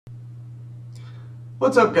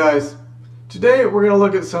What's up, guys? Today we're going to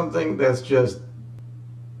look at something that's just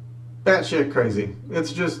batshit crazy.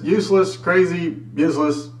 It's just useless, crazy,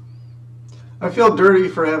 useless. I feel dirty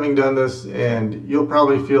for having done this, and you'll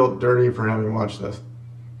probably feel dirty for having watched this.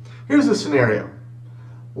 Here's the scenario.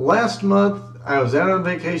 Last month I was out on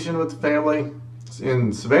vacation with the family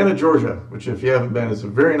in Savannah, Georgia, which if you haven't been is a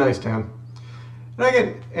very nice town. And I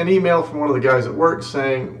get an email from one of the guys at work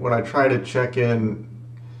saying when I try to check in,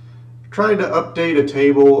 trying to update a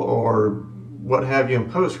table or what have you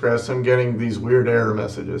in Postgres, I'm getting these weird error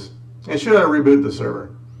messages. And should I reboot the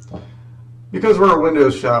server? Because we're a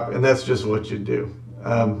Windows shop, and that's just what you do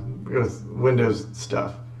with Windows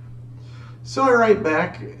stuff. So I write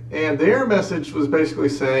back, and the error message was basically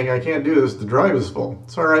saying, I can't do this, the drive is full.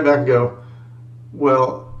 So I write back and go,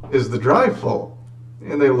 well, is the drive full?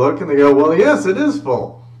 And they look and they go, well, yes, it is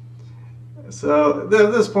full. So at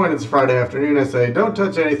this point, it's Friday afternoon. I say, don't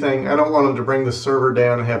touch anything. I don't want them to bring the server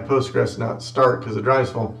down and have Postgres not start because the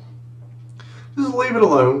drive's full. Just leave it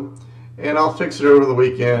alone, and I'll fix it over the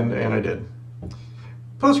weekend, and I did.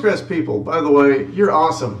 Postgres people, by the way, you're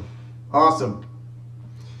awesome. Awesome.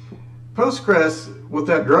 Postgres, with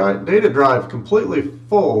that data drive completely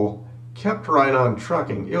full, kept right on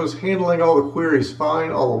trucking. It was handling all the queries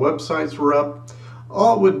fine. All the websites were up.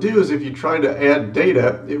 All it would do is if you tried to add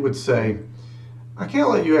data, it would say, I can't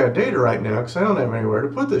let you add data right now because I don't have anywhere to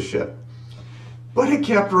put this shit. But it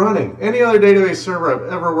kept running. Any other database server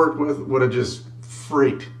I've ever worked with would have just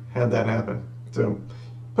freaked had that happen. So,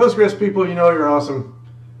 Postgres people, you know you're awesome,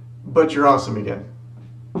 but you're awesome again.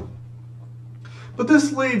 But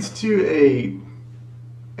this leads to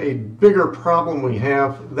a bigger problem we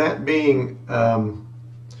have, that being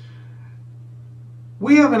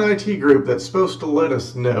we have an IT group that's supposed to let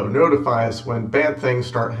us know, notify us when bad things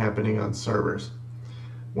start happening on servers.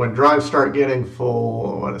 When drives start getting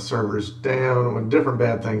full, when a server's down, when different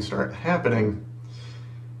bad things start happening.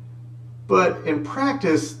 But in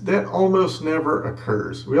practice, that almost never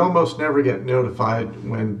occurs. We almost never get notified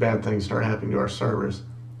when bad things start happening to our servers.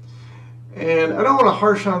 And I don't want to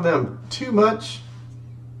harsh on them too much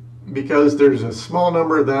because there's a small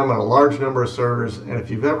number of them and a large number of servers. And if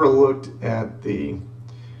you've ever looked at the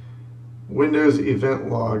Windows event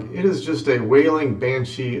log, it is just a wailing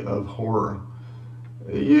banshee of horror.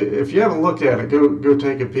 If you haven't looked at it, go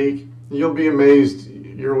take a peek. You'll be amazed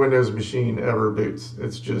your Windows machine ever boots.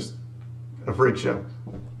 It's just a freak show.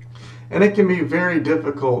 And it can be very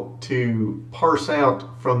difficult to parse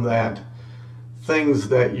out from that things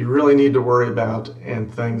that you really need to worry about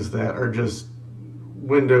and things that are just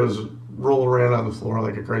Windows roll around on the floor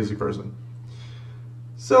like a crazy person.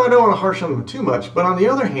 So I don't want to harsh on them too much, but on the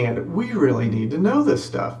other hand, we really need to know this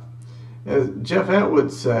stuff. As Jeff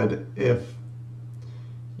Atwood said, if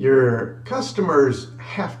your customers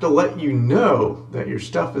have to let you know that your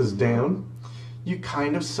stuff is down, you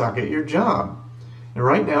kind of suck at your job. And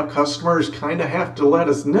right now, customers kind of have to let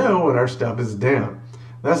us know when our stuff is down.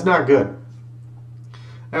 That's not good.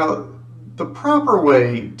 Now, the proper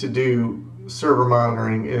way to do server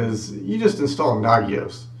monitoring is you just install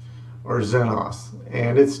Nagios or Xenos,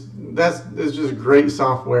 and it's just great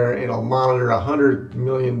software. It'll monitor 100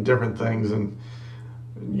 million different things, and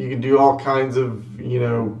you can do all kinds of,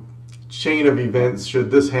 chain of events.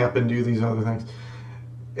 Should this happen, do these other things.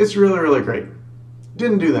 It's really, really great.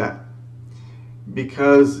 Didn't do that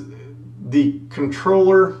because the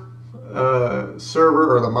controller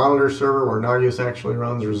server or the monitor server where Nagios actually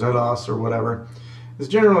runs, or Xenos or whatever, is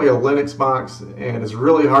generally a Linux box, and it's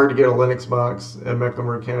really hard to get a Linux box in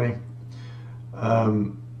Mecklenburg County.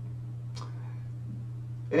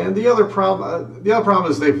 And the other problem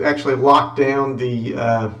is they've actually locked down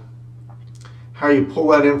the how you pull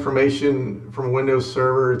that information from a Windows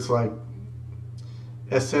server. It's like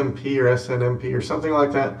SMP or SNMP or something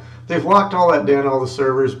like that. They've locked all that down, all the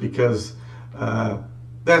servers, because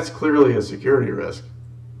that's clearly a security risk.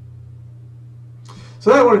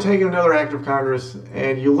 So that would have taken another act of Congress,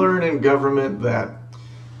 and you learn in government that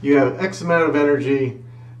you have X amount of energy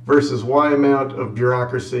versus Y amount of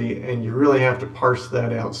bureaucracy, and you really have to parse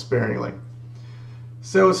that out sparingly.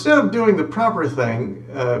 So instead of doing the proper thing,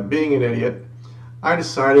 being an idiot, I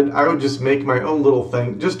decided I would just make my own little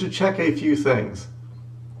thing just to check a few things.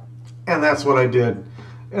 And that's what I did.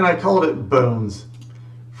 And I called it Bones.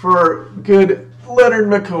 For good Leonard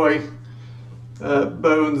McCoy.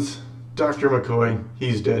 Bones, Dr. McCoy,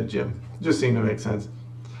 he's dead, Jim. Just seemed to make sense.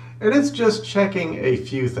 And it's just checking a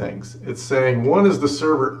few things. It's saying, one, is the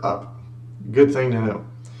server up? Good thing to know.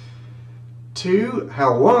 Two,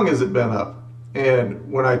 how long has it been up?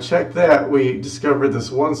 And when I checked that, we discovered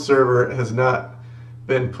this one server has not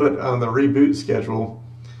been put on the reboot schedule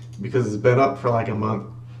because it's been up for like a month.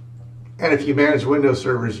 And if you manage Windows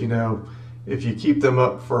servers, you know, if you keep them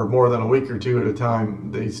up for more than a week or two at a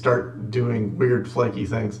time, they start doing weird flaky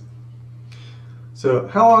things. So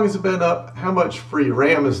how long has it been up? How much free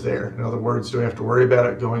RAM is there? In other words, do we have to worry about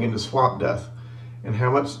it going into swap death? And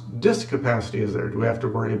how much disk capacity is there? Do we have to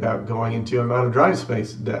worry about going into amount of drive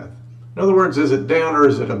space death? In other words, is it down or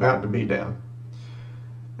is it about to be down?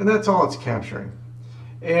 And that's all it's capturing.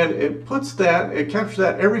 And it puts that, it captures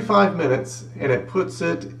that every 5 minutes, and it puts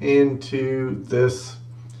it into this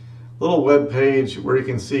little web page where you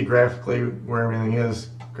can see graphically where everything is,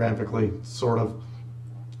 graphically, sort of.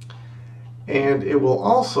 And it will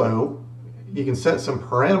also, you can set some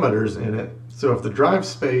parameters in it. So if the drive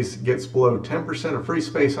space gets below 10% of free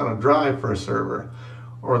space on a drive for a server,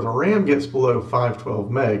 or the RAM gets below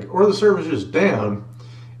 512 meg, or the server's just down,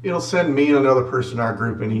 it'll send me and another person in our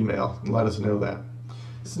group an email and let us know that.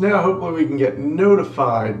 So now hopefully we can get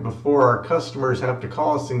notified before our customers have to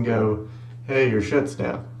call us and go, hey, your shit's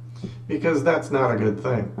down, because that's not a good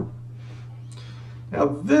thing. Now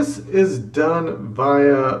this is done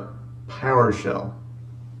via PowerShell,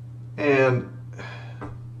 and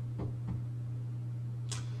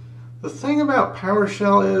the thing about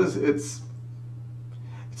PowerShell is it's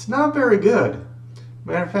not very good.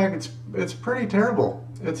 Matter of fact, it's pretty terrible.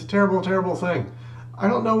 It's a terrible, terrible thing. I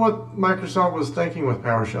don't know what Microsoft was thinking with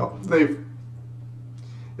PowerShell.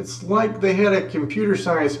 It's like they had a computer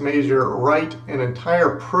science major write an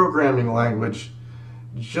entire programming language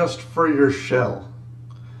just for your shell.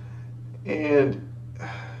 And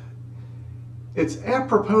it's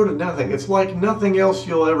apropos to nothing. It's like nothing else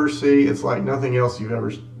you'll ever see. It's like nothing else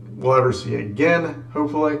will ever see again,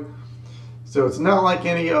 hopefully. So it's not like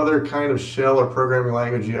any other kind of shell or programming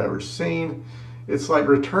language you've ever seen. It's like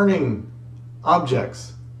returning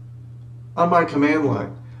objects on my command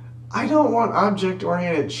line. I don't want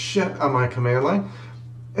object-oriented shit on my command line.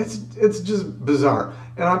 It's just bizarre.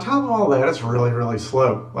 And on top of all that, it's really, really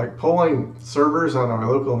slow. Like polling servers on our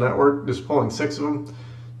local network, just polling 6 of them,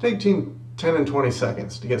 take 10 and 20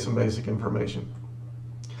 seconds to get some basic information.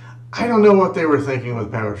 I don't know what they were thinking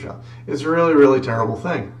with PowerShell. It's a really, really terrible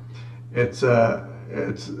thing. It's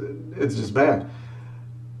just bad.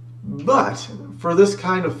 But for this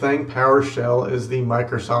kind of thing, PowerShell is the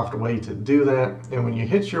Microsoft way to do that. And when you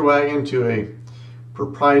hitch your wagon to a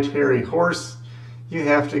proprietary horse, you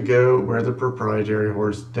have to go where the proprietary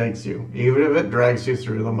horse takes you, even if it drags you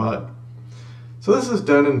through the mud. So this is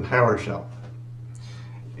done in PowerShell.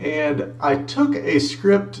 And I took a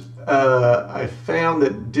script I found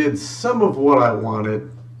that did some of what I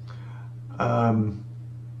wanted.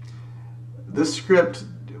 This script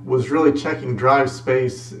was really checking drive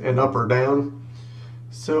space and up or down.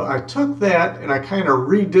 So I took that and I kind of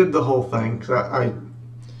redid the whole thing because I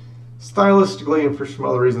stylistically and for some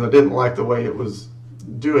other reason I didn't like the way it was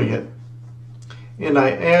doing it. And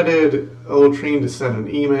I added a little tree to send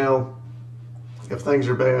an email if things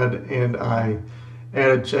are bad, and I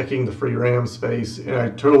added checking the free RAM space, and I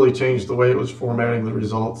totally changed the way it was formatting the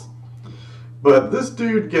results. But this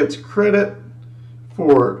dude gets credit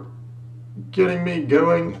for getting me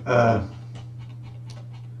going.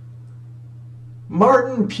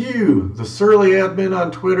 Martin Pugh, the surly admin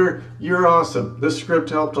on Twitter, you're awesome. This script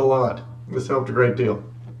helped a lot. This helped a great deal.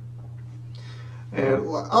 And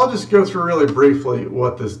I'll just go through really briefly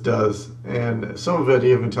what this does. And some of it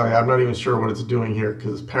even tell you, I'm not even sure what it's doing here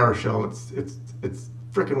because it's PowerShell. It's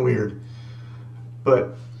freaking weird.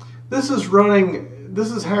 But this is running,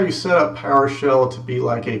 this is how you set up PowerShell to be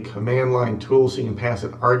like a command line tool so you can pass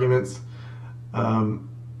it arguments.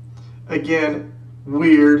 Again,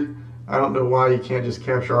 weird. I don't know why you can't just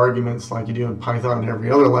capture arguments like you do in Python and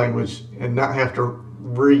every other language and not have to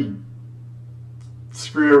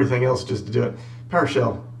screw everything else just to do it.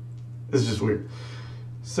 PowerShell is just weird.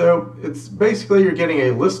 So it's basically you're getting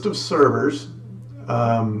a list of servers,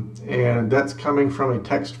 and that's coming from a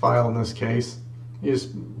text file in this case. You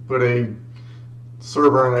just put a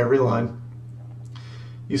server on every line.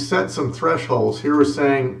 You set some thresholds. Here we're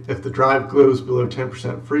saying if the drive goes below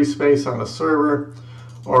 10% free space on a server,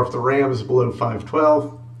 or if the RAM is below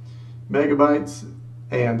 512 megabytes.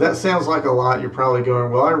 And that sounds like a lot. You're probably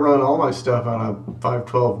going, well, I run all my stuff on a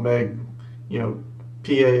 512 meg,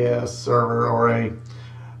 PAS server or a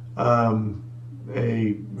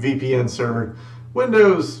VPN server.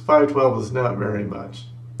 Windows 512 is not very much.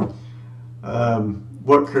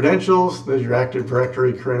 What credentials? There's your Active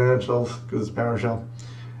Directory credentials because it's PowerShell.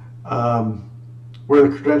 Where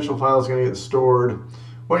the credential file is going to get stored.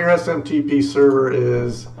 What your SMTP server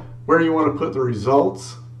is. Where you want to put the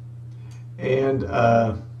results. And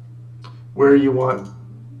where you want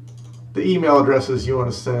the email addresses you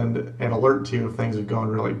want to send an alert to if things have gone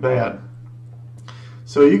really bad.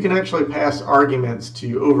 So you can actually pass arguments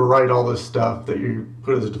to overwrite all this stuff that you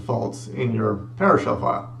put as defaults in your PowerShell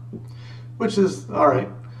file, which is all right.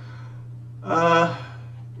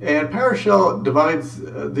 And PowerShell divides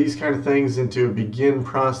these kind of things into a begin,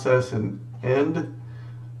 process, and end.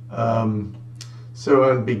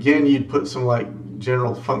 So in begin, you'd put some like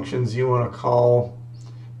general functions you want to call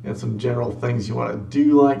and some general things you want to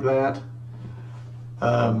do like that.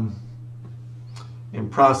 And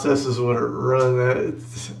processes would run that.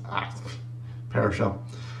 It's PowerShell.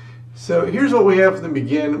 So here's what we have from the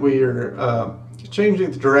begin. We are changing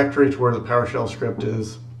the directory to where the PowerShell script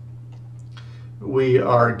is. We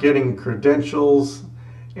are getting credentials,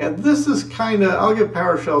 and this is kind of, I'll give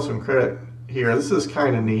PowerShell some credit here. This is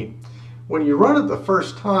kind of neat. When you run it the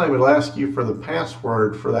first time, it'll ask you for the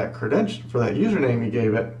password for that credential, for that username you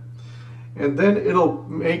gave it. And then it'll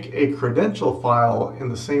make a credential file in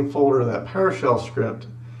the same folder of that PowerShell script,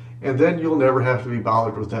 and then you'll never have to be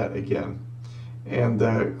bothered with that again. And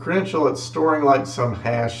the credential, it's storing like some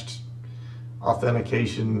hashed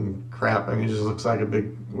authentication crap. I mean, it just looks like a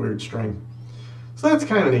big weird string. So that's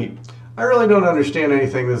kind of neat. I really don't understand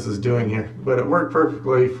anything this is doing here, but it worked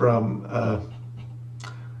perfectly from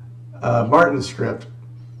Martin's script.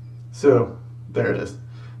 So there it is.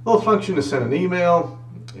 Little function to send an email.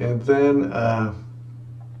 And then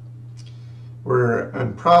we're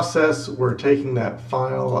in process, we're taking that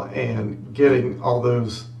file and getting all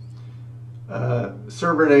those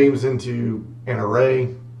server names into an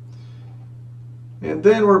array. And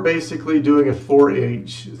then we're basically doing a for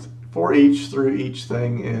each through each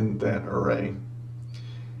thing in that array.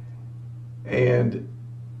 And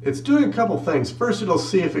it's doing a couple things. First, it'll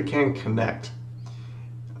see if it can connect.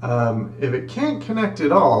 If it can't connect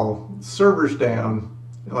at all, server's down.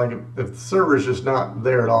 Like if the server's just not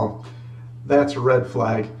there at all, that's a red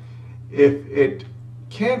flag. If it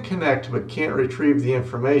can connect but can't retrieve the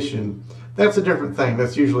information, that's a different thing.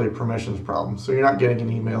 That's usually a permissions problem, so you're not getting an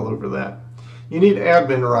email over that. You need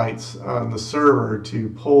admin rights on the server to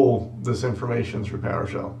pull this information through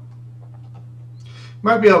PowerShell. You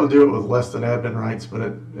might be able to do it with less than admin rights, but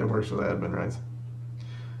it works with admin rights.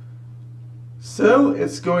 So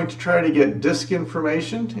it's going to try to get disk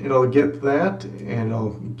information. It'll get that, and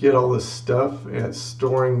it'll get all this stuff, and it's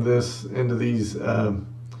storing this into these,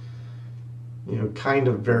 kind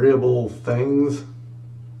of variable things.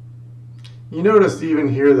 You notice even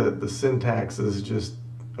here that the syntax is just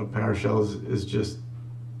of PowerShell is just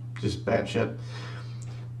batshit.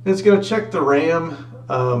 It's going to check the RAM.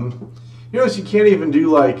 You notice you can't even do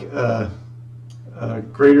like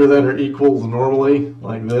greater than or equal normally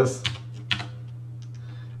like this.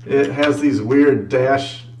 It has these weird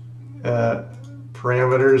dash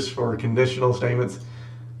parameters for conditional statements.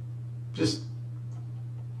 Just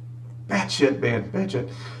batshit, man,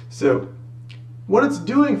 batshit. So what it's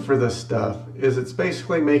doing for this stuff is it's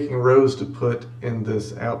basically making rows to put in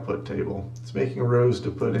this output table. It's making rows to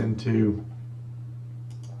put into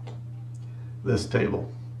this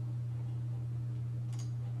table.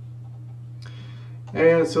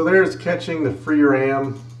 And so there's catching the free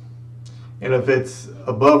RAM. And if it's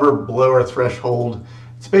above or below our threshold,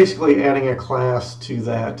 it's basically adding a class to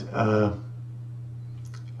that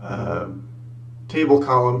table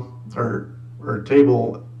column or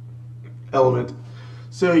table element,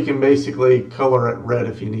 so you can basically color it red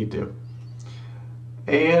if you need to.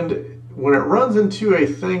 And when it runs into a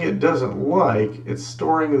thing it doesn't like, it's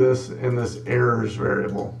storing this in this errors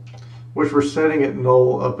variable, which we're setting it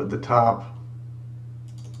null up at the top.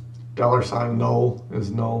 $ null is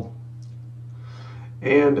null.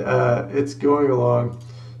 And it's going along.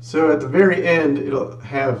 So at the very end, it'll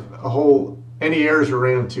have a whole, any errors we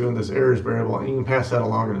ran into in this errors variable, and you can pass that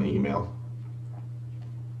along in an email.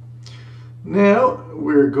 Now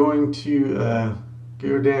we're going to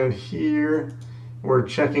go down here. We're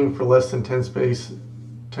checking for less than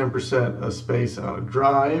 10% of space on a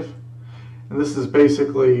drive. And this is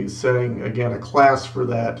basically setting, again, a class for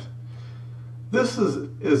that. This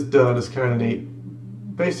is done, it's kind of neat.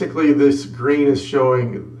 Basically, this green is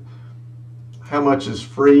showing how much is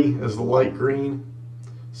free as the light green.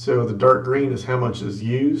 So the dark green is how much is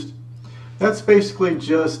used. That's basically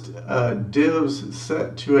just divs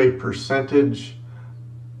set to a percentage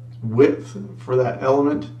width for that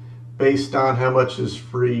element based on how much is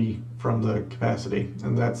free from the capacity.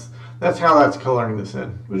 And that's how that's coloring this in,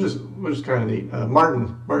 which is kind of neat.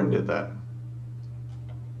 Martin did that.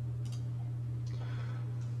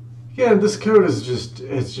 Yeah, this code is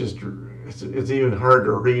it's even hard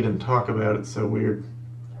to read and talk about. It's so weird.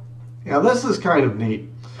 Now this is kind of neat.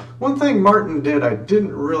 One thing Martin did I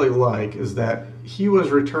didn't really like is that he was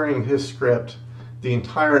returning his script the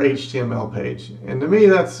entire HTML page. And to me,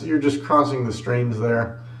 you're just crossing the streams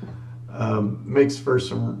there. Makes for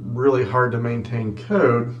some really hard to maintain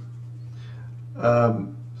code.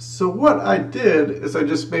 So what I did is I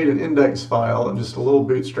just made an index file and just a little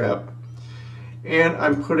bootstrap. And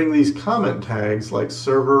I'm putting these comment tags like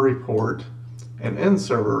server report and end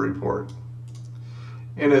server report.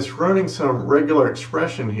 And it's running some regular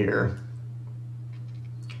expression here.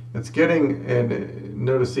 It's getting, and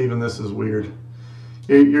notice even this is weird.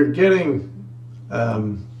 You're getting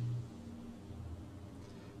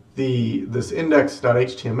this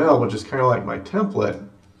index.html, which is kind of like my template,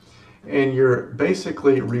 and you're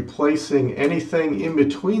basically replacing anything in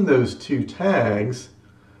between those two tags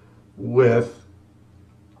with,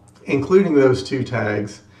 including those two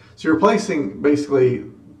tags. So you're replacing basically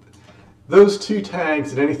those two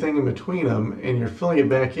tags and anything in between them, and you're filling it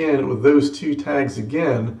back in with those two tags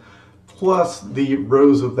again, plus the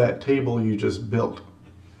rows of that table you just built.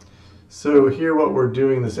 So here what we're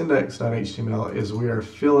doing, this index.html, is we are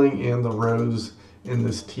filling in the rows in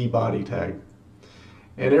this tBody tag.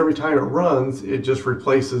 And every time it runs, it just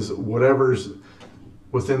replaces whatever's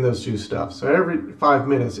within those two stuff. So every 5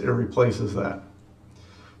 minutes, it replaces that.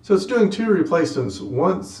 So it's doing two replacements,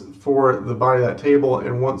 once for the body of that table,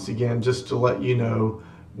 and once again just to let you know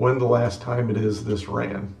when the last time it is this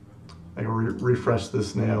ran. I can refresh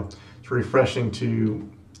this now. It's refreshing to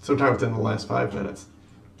sometime within the last 5 minutes.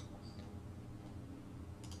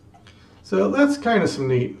 So that's kind of some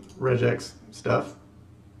neat regex stuff.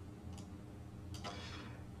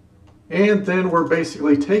 And then we're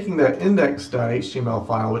basically taking that index.html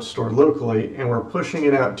file, which is stored locally, and we're pushing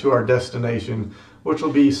it out to our destination, which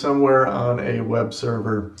will be somewhere on a web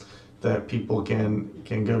server that people can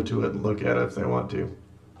go to it and look at it if they want to.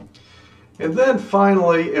 And then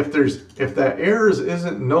finally, if that errors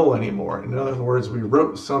isn't null anymore, in other words, we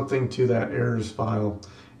wrote something to that errors file,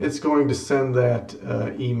 it's going to send that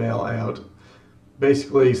email out,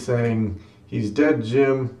 basically saying he's dead,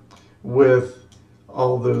 Jim, with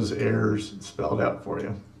all those errors spelled out for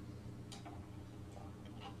you.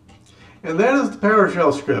 And that is the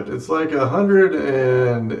PowerShell script. It's like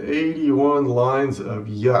 181 lines of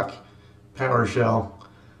yuck PowerShell.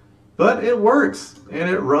 But it works, and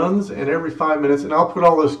it runs, and every 5 minutes, and I'll put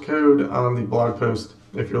all this code on the blog post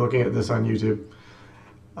if you're looking at this on YouTube.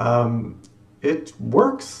 It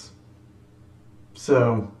works.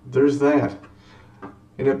 So there's that.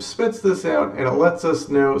 And it spits this out, and it lets us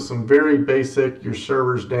know some very basic, your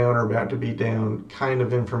server's down or about to be down kind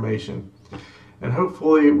of information. And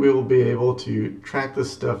hopefully we will be able to track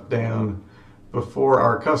this stuff down before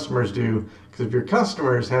our customers do, because if your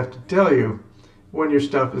customers have to tell you when your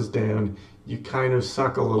stuff is down, you kind of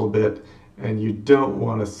suck a little bit, and you don't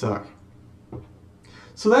want to suck.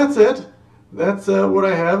 So that's it. That's what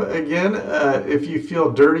I have. Again, if you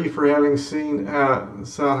feel dirty for having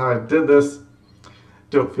saw how I did this,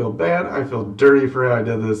 don't feel bad. I feel dirty for how I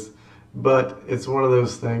did this, but it's one of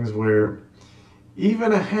those things where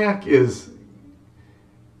even a hack is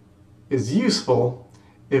useful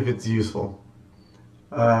if it's useful.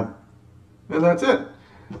 And that's it.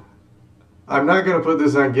 I'm not going to put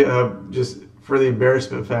this on GitHub just for the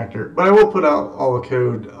embarrassment factor, but I will put out all the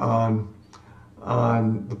code on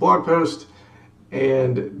the blog post,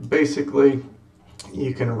 and basically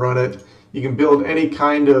you can run it. You can build any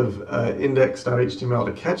kind of index.html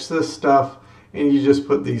to catch this stuff, and you just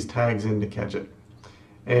put these tags in to catch it.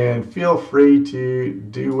 And feel free to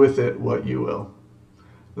do with it what you will.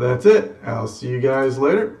 That's it. I'll see you guys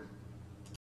later.